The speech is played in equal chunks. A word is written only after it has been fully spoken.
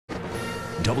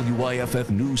WYFF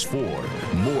News 4.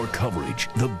 More coverage,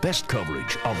 the best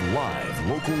coverage of live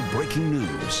local breaking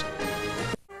news.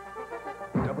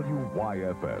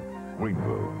 WYFF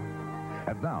Greenville.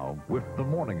 And now, with the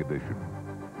morning edition,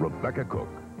 Rebecca Cook.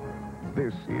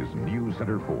 This is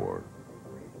NewsCenter 4.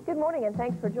 Good morning and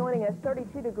thanks for joining us.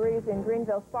 32 degrees in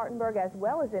Greenville, Spartanburg, as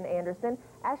well as in Anderson.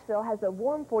 Asheville has a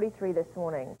warm 43 this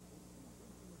morning.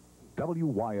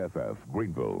 WYFF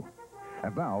Greenville.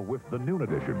 And now, with the noon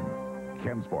edition,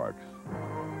 Ken Sparks,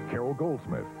 Carol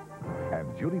Goldsmith, and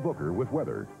Judy Booker with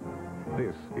weather.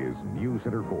 This is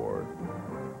NewsCenter 4.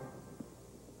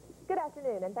 Good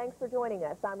afternoon and thanks for joining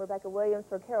us. I'm Rebecca Williams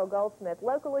for Carol Goldsmith.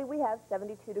 Locally, we have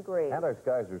 72 degrees. And our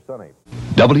skies are sunny.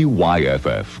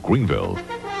 WYFF Greenville.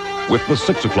 With the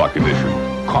 6 o'clock edition,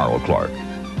 Carl Clark,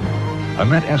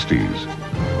 Annette Estes,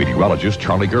 meteorologist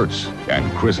Charlie Gertz,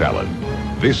 and Chris Allen.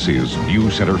 This is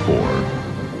NewsCenter 4.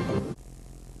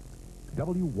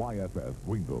 WYFF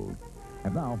Greenville.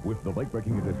 And now, with the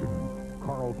late-breaking edition,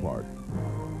 Carl Clark,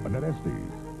 Annette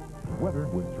Estes, weather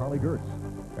with Charlie Gertz,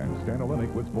 and Stan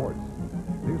Olenek with sports.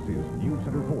 This is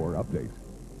NewsCenter 4 Update.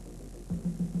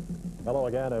 Hello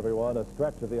again, everyone. A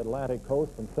stretch of the Atlantic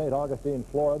coast from St. Augustine,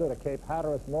 Florida to Cape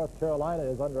Hatteras, North Carolina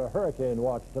is under a hurricane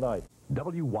watch tonight.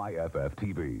 WYFF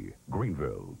TV,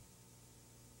 Greenville.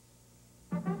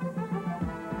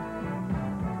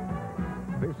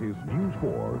 This is News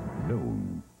 4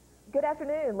 Noon. Good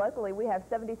afternoon. Locally, we have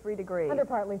 73 degrees. Under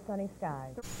partly sunny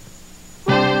skies.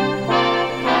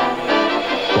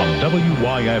 From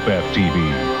WYFF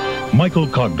TV, Michael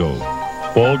Cogdo,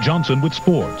 Paul Johnson with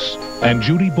sports, and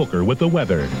Judy Booker with the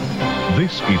weather.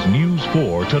 This is News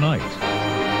 4 Tonight.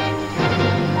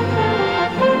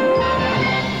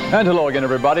 And hello again,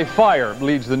 everybody. Fire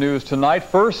leads the news tonight,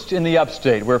 first in the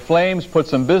upstate, where flames put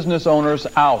some business owners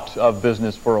out of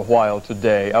business for a while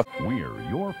today. We're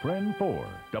your friend for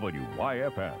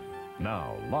WYFF.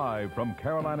 Now, live from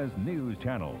Carolina's News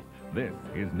Channel, this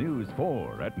is News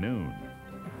 4 at noon.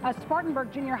 A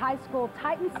Spartanburg Junior High School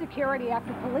tightens security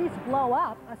after police blow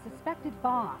up a suspected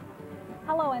bomb.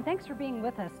 Hello, and thanks for being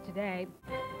with us today.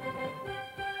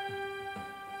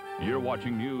 You're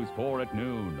watching News 4 at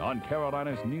noon on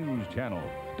Carolina's News Channel,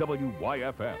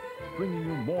 WYFF, bringing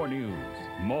you more news,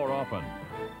 more often.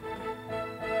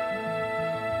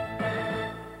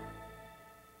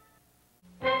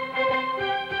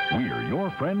 We're your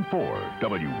friend for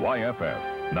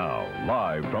WYFF. Now,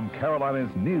 live from Carolina's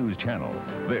News Channel,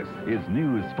 this is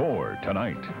News 4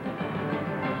 Tonight.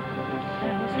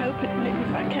 I was hoping maybe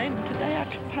if I came today I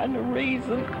could find a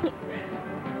reason.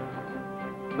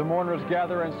 The mourners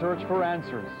gather and search for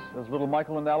answers as little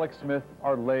Michael and Alex Smith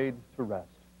are laid to rest.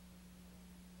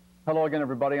 Hello again,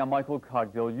 everybody. I'm Michael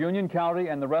Cogdill. Union County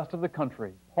and the rest of the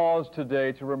country pause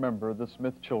today to remember the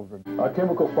Smith children. A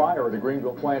chemical fire at a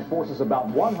Greenville plant forces about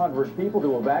 100 people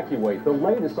to evacuate. The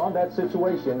latest on that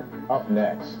situation up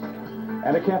next.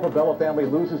 And a Campobello family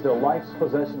loses their life's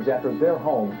possessions after their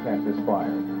home catches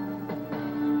fire.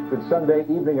 Good Sunday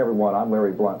evening, everyone. I'm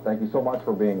Larry Blunt. Thank you so much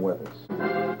for being with us.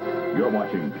 You're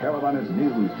watching Carolina's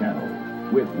News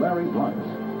Channel with Larry Blunt,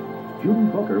 Judy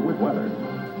Booker with weather,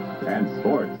 and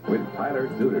sports with Tyler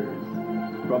Duders.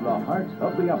 From the heart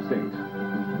of the upstate,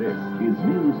 this is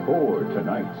News 4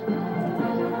 Tonight.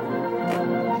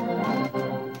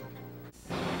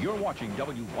 You're watching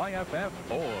WYFF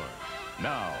 4.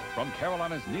 Now, from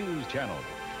Carolina's News Channel,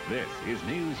 this is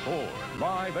News 4,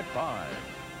 live at 5.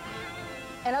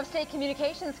 An upstate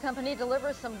communications company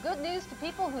delivers some good news to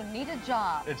people who need a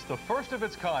job. It's the first of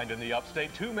its kind in the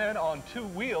upstate. 2 men on 2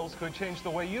 wheels could change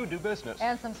the way you do business.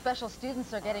 And some special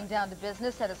students are getting down to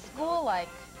business at a school like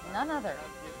none other.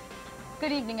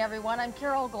 Good evening, everyone. I'm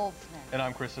Carol Goldsmith. And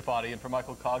I'm Chris Safati, and for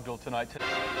Michael Cogdill tonight.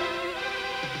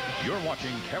 You're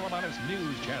watching Carolina's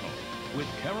News Channel with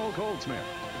Carol Goldsmith,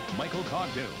 Michael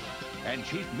Cogdill, and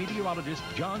Chief Meteorologist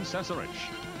John Cesarich.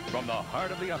 From the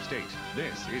heart of the upstate,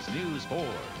 this is News 4,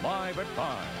 live at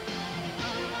 5.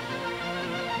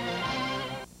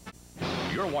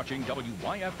 You're watching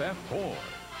WYFF 4.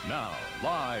 Now,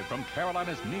 live from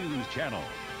Carolina's News Channel,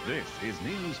 this is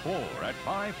News 4 at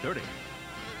 5:30.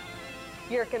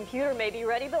 Your computer may be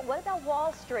ready, but what about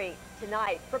Wall Street?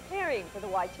 Tonight, preparing for the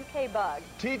Y2K bug.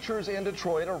 Teachers in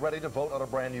Detroit are ready to vote on a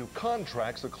brand new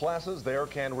contract so classes there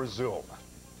can resume.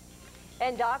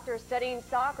 And doctors studying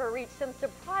soccer reach some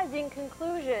surprising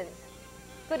conclusions.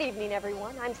 Good evening,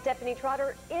 everyone. I'm Stephanie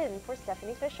Trotter, in for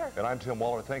Stephanie Fisher. And I'm Tim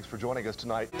Waller. Thanks for joining us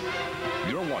tonight.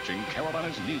 You're watching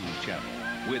Carolina's News Channel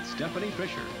with Stephanie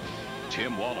Fisher,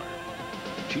 Tim Waller,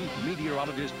 Chief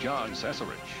Meteorologist John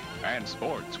Cesarich, and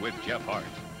sports with Jeff Hart.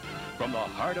 From the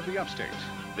heart of the upstate,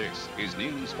 this is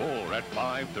News 4 at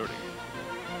 5:30.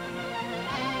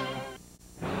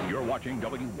 watching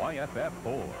WYFF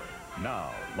 4.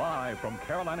 Now, live from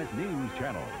Carolina's News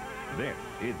Channel, this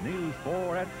is News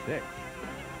 4 at 6.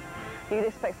 You'd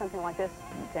expect something like this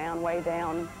down, way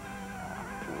down,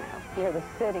 near the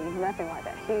city. Nothing like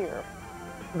that here.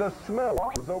 The smell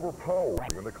is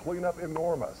overpowering and the cleanup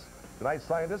enormous. Tonight,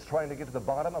 scientists trying to get to the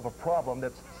bottom of a problem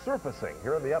that's surfacing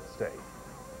here in the upstate.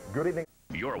 Good evening.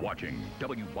 You're watching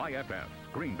WYFF,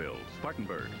 Greenville,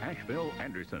 Spartanburg, Asheville,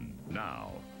 Anderson.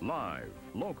 Now, live,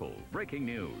 local, breaking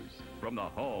news from the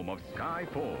home of Sky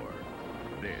 4.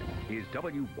 This is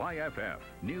WYFF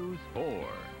News 4.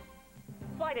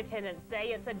 Flight attendants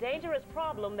say it's a dangerous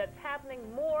problem that's happening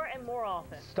more and more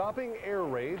often. Stopping air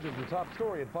raids is the top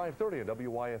story at 5:30 on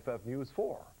WYFF News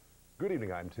 4. Good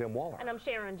evening, I'm Tim Waller. And I'm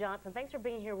Sharon Johnson. Thanks for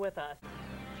being here with us.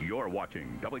 You're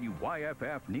watching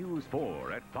WYFF News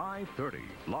 4 at 5:30.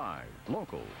 Live,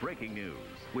 local, breaking news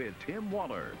with Tim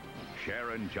Waller,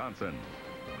 Sharon Johnson,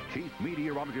 Chief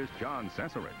Meteorologist John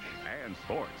Cesarich, and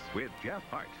sports with Jeff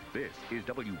Hart. This is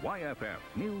WYFF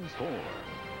News 4.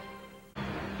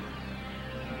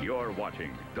 You're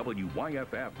watching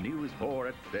WYFF News 4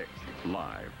 at 6.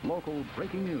 Live, local,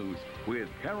 breaking news with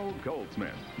Carol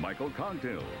Goldsmith, Michael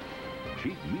Cogdill,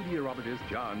 Chief Meteorologist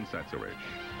John Cesarich,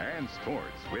 and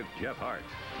sports with Jeff Hart.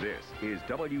 This is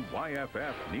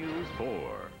WYFF News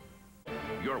 4.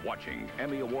 You're watching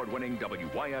Emmy Award-winning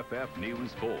WYFF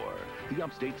News 4, the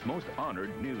upstate's most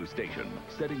honored news station,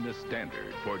 setting the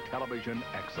standard for television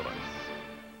excellence.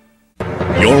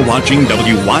 You're watching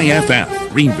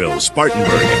WYFF, Greenville,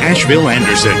 Spartanburg, Asheville,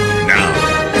 Anderson. Now,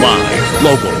 live,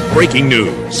 local, breaking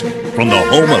news from the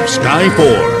home of Sky 4.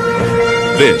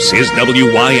 This is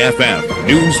WYFF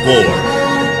News 4.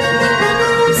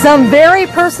 Some very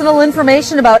personal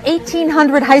information about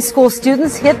 1,800 high school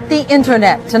students hit the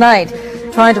internet tonight,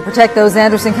 trying to protect those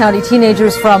Anderson County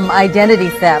teenagers from identity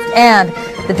theft and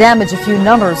the damage a few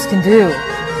numbers can do.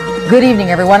 Good evening,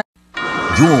 everyone.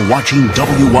 You're watching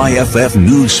WYFF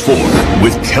News 4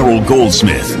 with Carol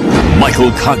Goldsmith, Michael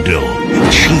Cogdill,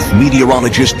 Chief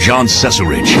Meteorologist John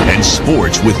Cesarich, and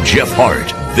sports with Jeff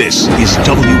Hart. This is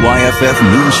WYFF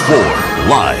News 4,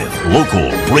 live,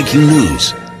 local, breaking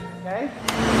news.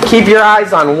 Keep your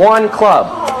eyes on one club.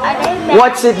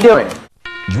 What's it doing?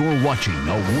 You're watching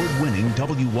award-winning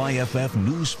WYFF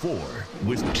News 4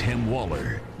 with Tim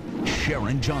Waller,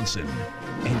 Sharon Johnson,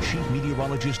 and Chief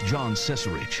Meteorologist John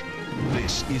Cesarich.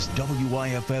 This is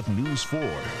WYFF News 4,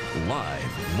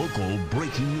 live, local,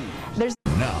 breaking news.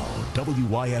 Now,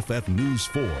 WYFF News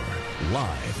 4,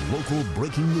 live, local,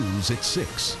 breaking news at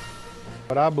 6.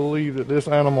 But I believe that this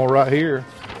animal right here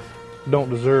don't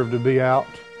deserve to be out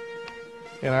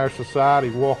in our society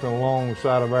walking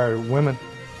alongside of our women.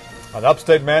 An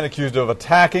upstate man accused of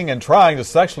attacking and trying to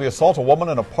sexually assault a woman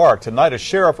in a park. Tonight, a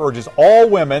sheriff urges all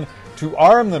women to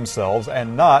arm themselves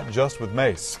and not just with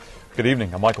mace. Good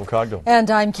evening. I'm Michael Cogdill. And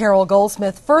I'm Carol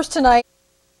Goldsmith. First tonight.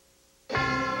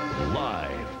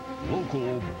 Live,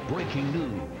 local, breaking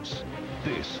news.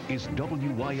 This is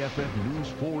WYFF News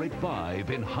 4 at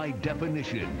 5 in high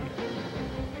definition.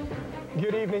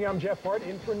 Good evening, I'm Jeff Hart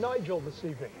in for Nigel this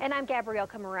evening. And I'm Gabrielle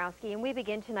Komorowski, and we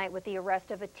begin tonight with the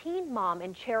arrest of a teen mom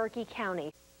in Cherokee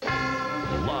County.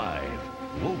 Live,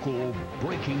 local,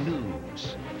 breaking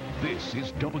news. This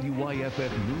is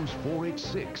WYFF News 4 at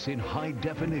 6 in high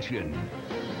definition.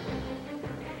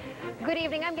 Good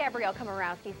evening, I'm Gabrielle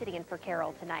Komorowski, sitting in for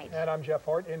Carol tonight. And I'm Jeff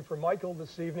Hart in for Michael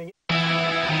this evening.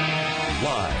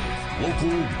 Live,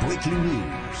 local, breaking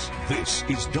news. This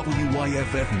is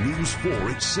WYFF News 4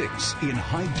 at 6 in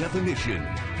high definition.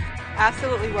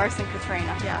 Absolutely worse than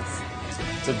Katrina, yes.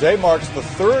 Today marks the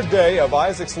third day of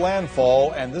Isaac's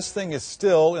landfall, and this thing is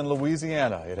still in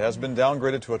Louisiana. It has been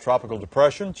downgraded to a tropical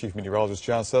depression. Chief Meteorologist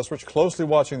John Cesarich closely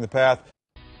watching the path.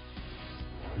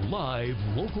 Live,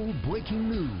 local, breaking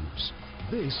news.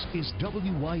 This is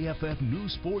WYFF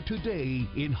News 4 today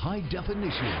in high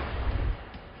definition.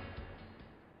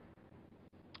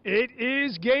 It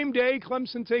is game day.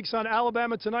 Clemson takes on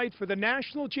Alabama tonight for the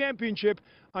national championship.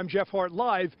 I'm Jeff Hart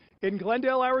live in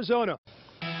Glendale, Arizona.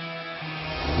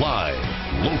 Live,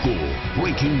 local,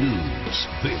 breaking news.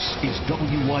 This is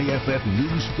WYFF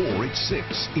News 4 at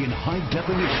 6 in high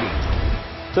definition.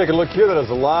 Take a look here. That is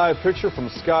a live picture from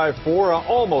Sky 4,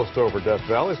 almost over Death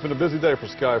Valley. It's been a busy day for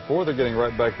Sky 4. They're getting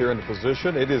right back there into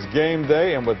position. It is game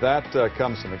day, and with that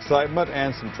comes some excitement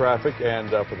and some traffic, and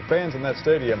for the fans in that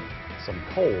stadium, some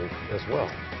cold as well.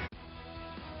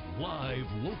 Live,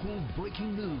 local,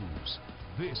 breaking news.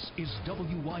 This is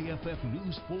WYFF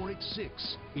News 4 at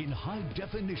 6 in high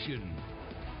definition.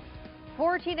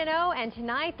 14-0, and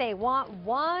tonight they want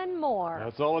one more.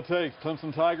 That's all it takes.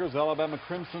 Clemson Tigers, Alabama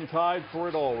Crimson Tide for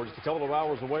it all. We're just a couple of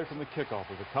hours away from the kickoff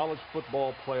of the College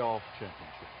Football Playoff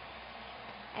Championship.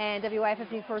 And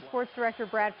WYFF News 4 Sports Director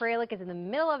Brad Freilich is in the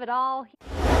middle of it all.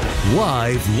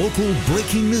 Live local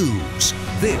breaking news.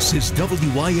 This is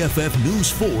WYFF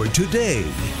News 4 today.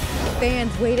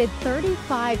 Fans waited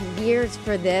 35 years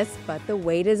for this, but the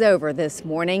wait is over this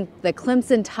morning. The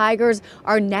Clemson Tigers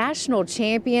are national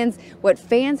champions. What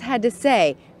fans had to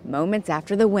say moments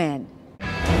after the win.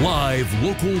 Live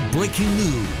local breaking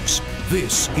news.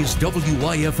 This is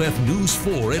WYFF News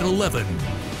 4 at 11.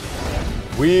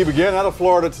 We begin out of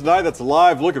Florida tonight. That's a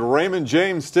live look at Raymond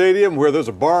James Stadium, where there's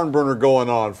a barn burner going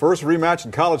on. First rematch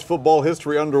in college football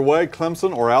history underway.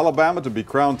 Clemson or Alabama to be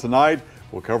crowned tonight.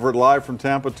 We'll cover it live from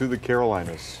Tampa to the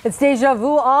Carolinas. It's deja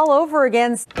vu all over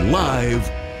again. Live,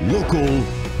 local,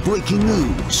 breaking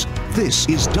news. This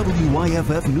is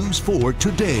WYFF News 4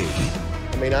 today.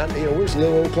 I mean, where's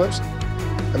little old Clemson?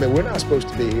 I mean, we're not supposed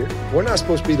to be here. We're not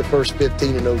supposed to be the first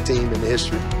 15-0 team in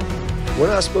history. We're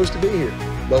not supposed to be here,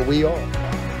 but we are.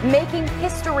 Making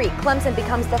history, Clemson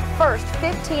becomes the first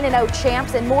 15-0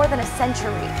 champs in more than a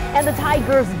century. And the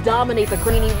Tigers dominate the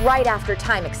Greenie right after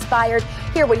time expired.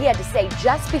 Hear what he had to say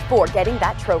just before getting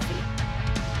that trophy.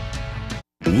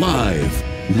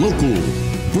 Live, local,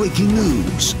 breaking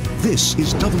news. This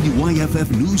is WYFF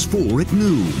News 4 at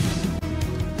noon.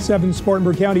 7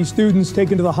 Spartanburg County students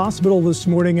taken to the hospital this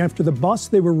morning after the bus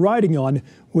they were riding on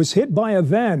was hit by a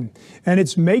van. And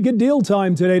it's make a deal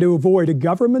time today to avoid a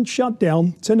government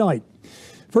shutdown tonight.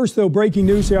 First, though, breaking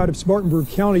news out of Spartanburg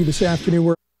County this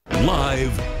afternoon.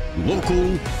 Live,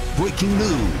 local, breaking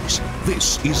news.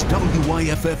 This is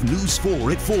WYFF News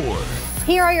 4 at 4.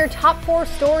 Here are your top 4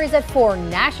 stories at 4.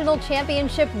 National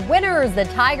championship winners. The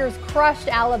Tigers crushed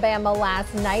Alabama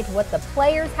last night. What the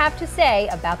players have to say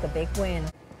about the big win.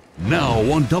 Now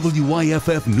on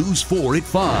WYFF News 4 at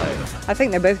 5. I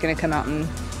think they're both going to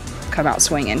come out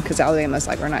swinging because Alabama's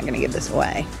like, we're not going to give this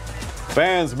away.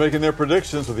 Fans making their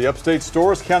predictions with the upstate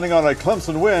stores counting on a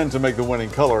Clemson win to make the winning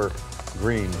color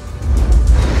green.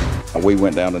 We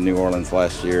went down to New Orleans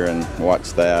last year and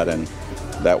watched that, and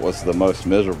that was the most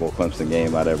miserable Clemson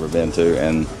game I'd ever been to,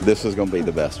 and this is going to be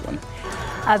the best one.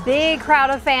 A big crowd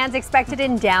of fans expected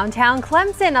in downtown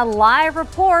Clemson. A live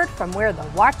report from where the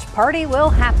watch party will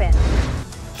happen.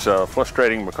 It's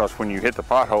frustrating because when you hit the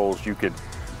potholes, you could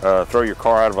throw your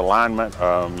car out of alignment.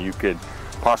 You could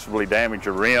possibly damage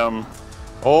a rim.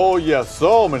 Oh yes,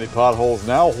 so many potholes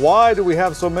now. Why do we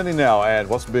have so many now, and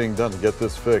what's being done to get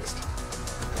this fixed?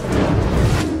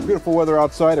 Beautiful weather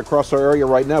outside across our area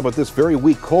right now, but this very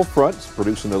weak cold front is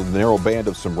producing a narrow band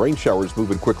of some rain showers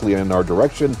moving quickly in our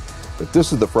direction. But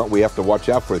this is the front we have to watch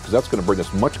out for because that's going to bring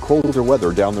us much colder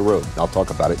weather down the road. I'll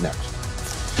talk about it next.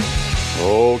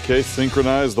 Okay,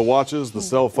 synchronize the watches, the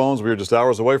cell phones. We are just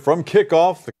hours away from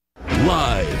kickoff.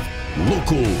 Live,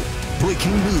 local,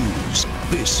 breaking news.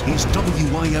 This is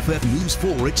WYFF News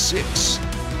 4 at 6.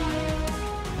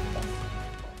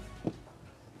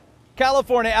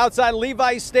 California, outside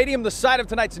Levi's Stadium, the site of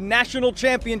tonight's national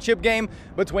championship game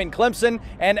between Clemson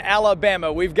and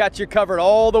Alabama. We've got you covered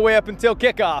all the way up until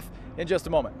kickoff in just a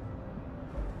moment.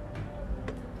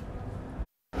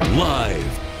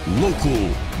 Live, local,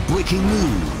 breaking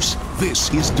news.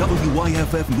 This is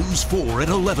WYFF News 4 at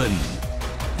 11.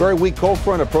 Very weak cold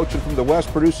front approaching from the west,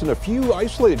 producing a few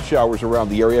isolated showers around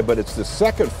the area, but it's the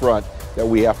second front that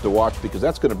we have to watch because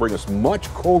that's going to bring us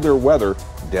much colder weather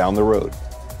down the road.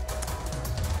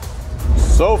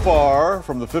 So far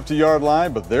from the 50-yard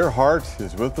line, but their heart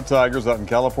is with the Tigers out in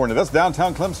California. That's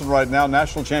downtown Clemson right now.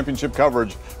 National championship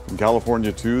coverage from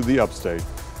California to the upstate.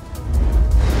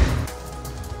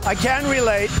 I can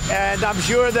relate, and I'm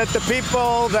sure that the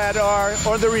people that are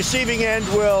on the receiving end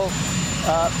will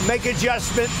make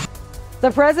adjustments. The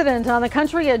president on the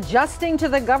country adjusting to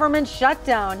the government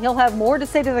shutdown. He'll have more to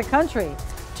say to the country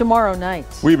tomorrow night.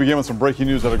 We begin with some breaking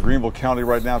news out of Greenville County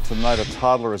right now. Tonight, a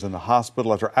toddler is in the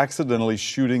hospital after accidentally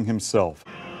shooting himself.